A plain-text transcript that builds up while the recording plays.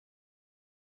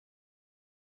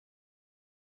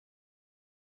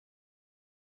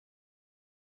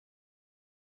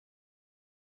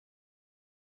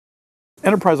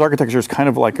Enterprise architecture is kind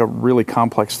of like a really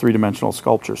complex three-dimensional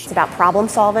sculpture. It's about problem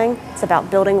solving, it's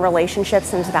about building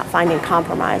relationships, and it's about finding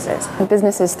compromises. The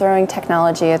business is throwing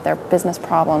technology at their business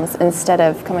problems instead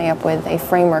of coming up with a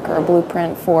framework or a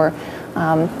blueprint for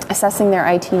assessing their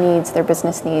IT needs, their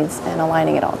business needs, and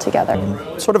aligning it all together.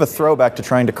 Sort of a throwback to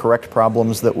trying to correct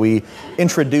problems that we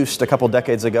introduced a couple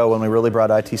decades ago when we really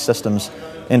brought IT systems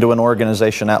into an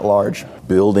organization at large.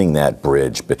 Building that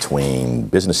bridge between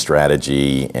business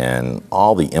strategy and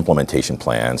all the implementation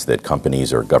plans that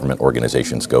companies or government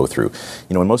organizations go through.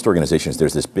 You know, in most organizations,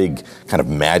 there's this big kind of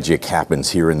magic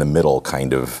happens here in the middle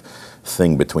kind of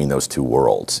thing between those two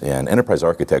worlds. And enterprise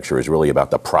architecture is really about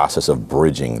the process of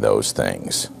bridging those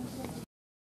things.